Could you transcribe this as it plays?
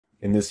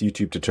In this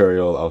YouTube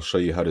tutorial, I'll show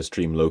you how to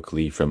stream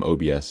locally from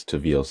OBS to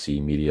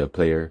VLC Media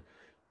Player.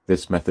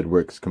 This method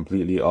works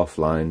completely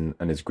offline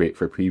and is great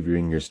for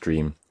previewing your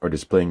stream or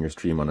displaying your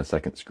stream on a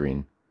second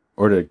screen,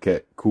 or to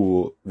get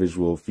cool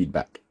visual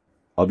feedback.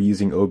 I'll be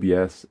using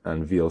OBS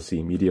and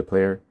VLC Media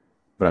Player,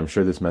 but I'm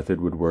sure this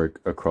method would work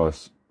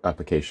across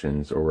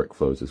applications or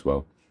workflows as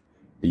well.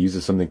 It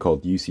uses something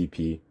called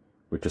UCP,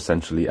 which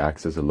essentially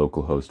acts as a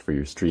local host for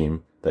your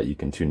stream that you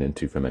can tune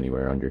into from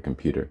anywhere on your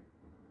computer.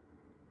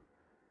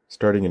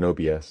 Starting in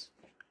OBS,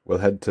 we'll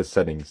head to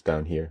Settings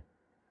down here.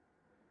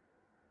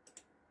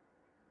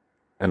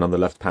 And on the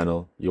left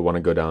panel, you'll want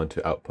to go down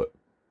to Output.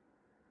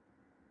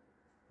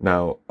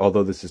 Now,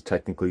 although this is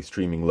technically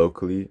streaming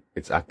locally,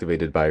 it's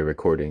activated by a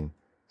recording,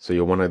 so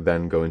you'll want to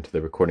then go into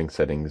the recording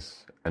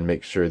settings and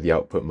make sure the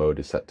output mode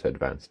is set to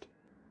advanced.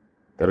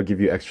 That'll give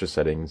you extra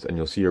settings and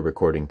you'll see your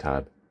recording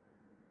tab.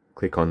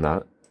 Click on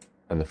that,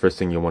 and the first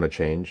thing you'll want to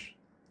change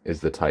is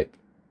the type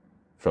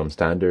from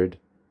standard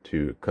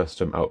to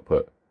custom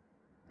output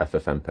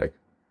FFmpeg.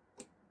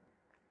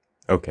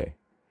 Okay,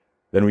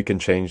 then we can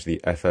change the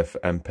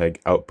FFmpeg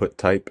output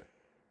type.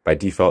 By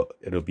default,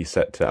 it'll be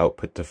set to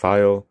output to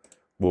file.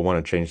 We'll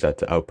want to change that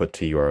to output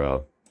to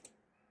URL.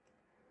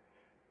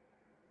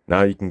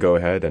 Now you can go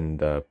ahead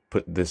and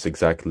put this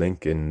exact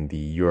link in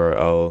the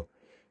URL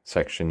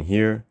section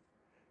here.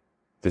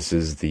 This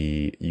is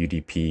the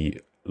UDP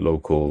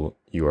local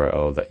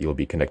URL that you'll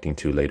be connecting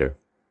to later.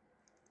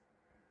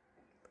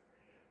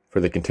 For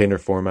the container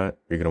format,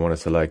 you're going to want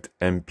to select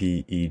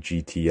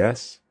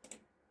MPEGTS.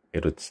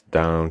 It's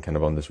down kind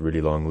of on this really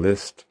long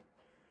list.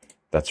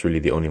 That's really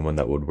the only one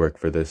that would work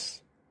for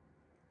this.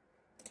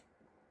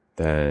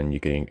 Then you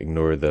can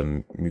ignore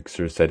the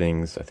mixer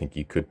settings. I think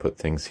you could put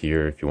things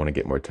here if you want to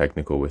get more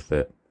technical with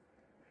it.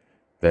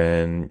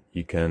 Then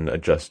you can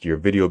adjust your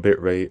video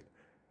bitrate.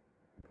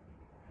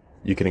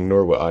 You can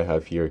ignore what I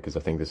have here because I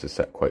think this is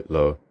set quite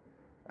low.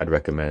 I'd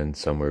recommend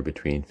somewhere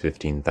between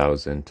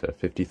 15,000 to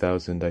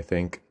 50,000, I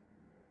think.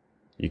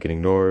 You can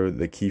ignore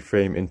the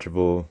keyframe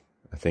interval.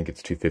 I think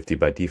it's 250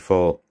 by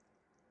default.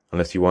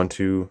 Unless you want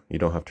to, you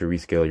don't have to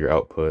rescale your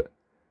output.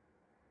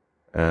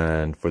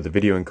 And for the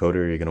video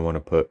encoder, you're going to want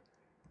to put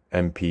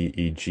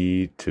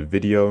MPEG to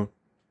video.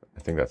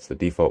 I think that's the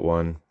default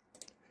one.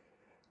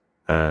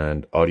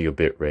 And audio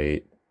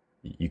bitrate,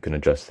 you can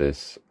adjust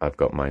this. I've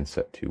got mine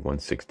set to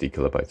 160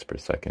 kilobytes per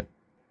second.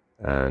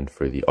 And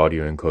for the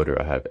audio encoder,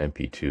 I have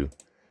MP2. I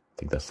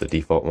think that's the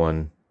default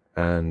one.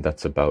 And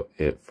that's about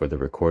it for the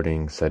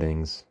recording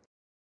settings.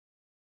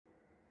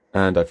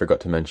 And I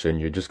forgot to mention,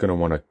 you're just going to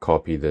want to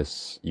copy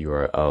this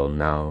URL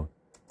now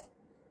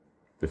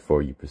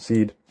before you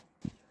proceed.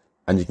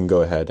 And you can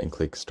go ahead and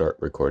click Start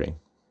Recording.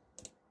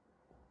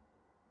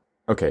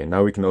 Okay,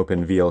 now we can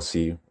open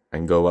VLC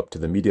and go up to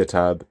the Media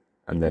tab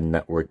and then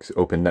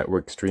open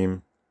Network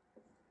Stream.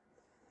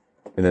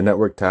 In the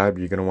Network tab,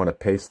 you're going to want to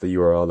paste the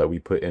URL that we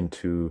put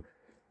into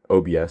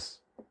OBS.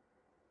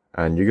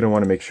 And you're going to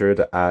want to make sure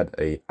to add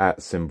a @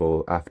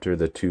 symbol after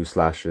the 2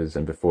 slashes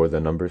and before the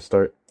numbers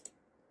start.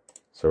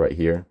 So right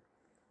here.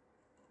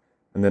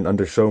 And then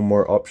under Show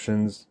More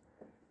Options,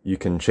 you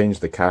can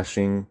change the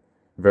caching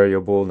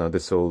variable. Now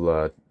this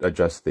will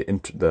adjust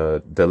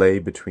the delay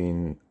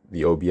between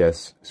the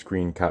OBS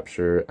screen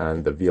capture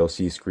and the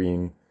VLC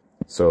screen.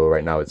 So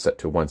right now it's set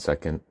to 1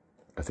 second.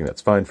 I think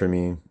that's fine for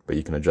me, but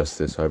you can adjust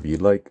this however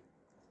you'd like.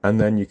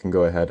 And then you can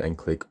go ahead and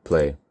click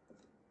play.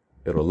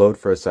 It'll load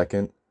for a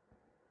second,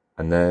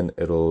 and then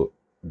it'll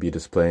be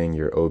displaying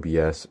your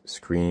OBS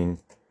screen.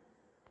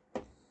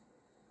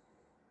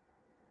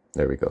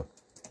 There we go.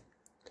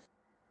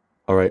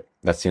 Alright,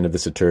 that's the end of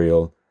this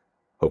tutorial.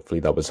 Hopefully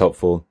that was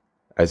helpful.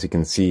 As you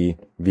can see,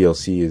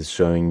 VLC is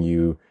showing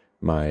you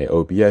my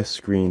OBS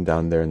screen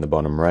down there in the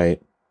bottom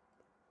right.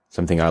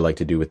 Something I like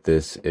to do with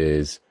this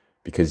is,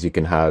 because you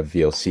can have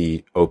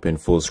VLC open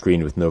full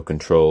screen with no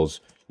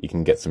controls, you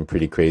can get some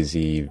pretty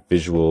crazy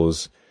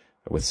visuals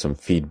with some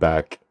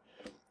feedback.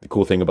 The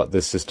cool thing about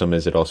this system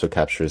is it also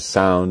captures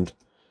sound.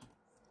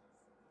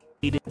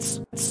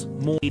 So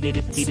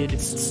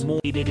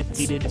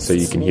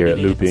you can hear it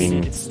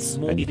looping,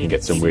 and you can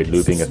get some weird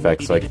looping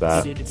effects like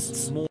that.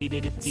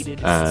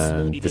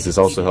 And this is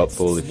also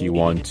helpful if you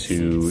want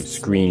to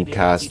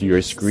screencast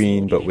your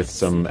screen, but with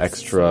some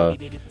extra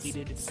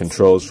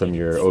controls from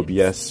your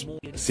OBS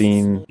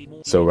scene.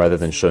 So rather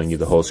than showing you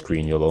the whole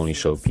screen, you'll only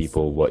show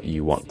people what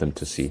you want them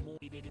to see.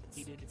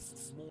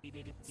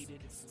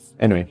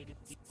 Anyway,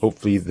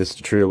 hopefully this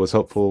tutorial was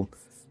helpful,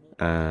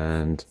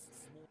 and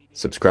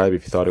subscribe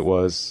if you thought it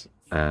was,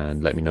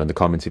 and let me know in the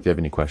comments if you have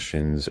any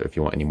questions or if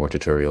you want any more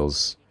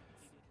tutorials.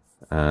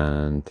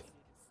 And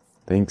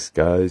thanks,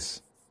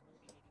 guys.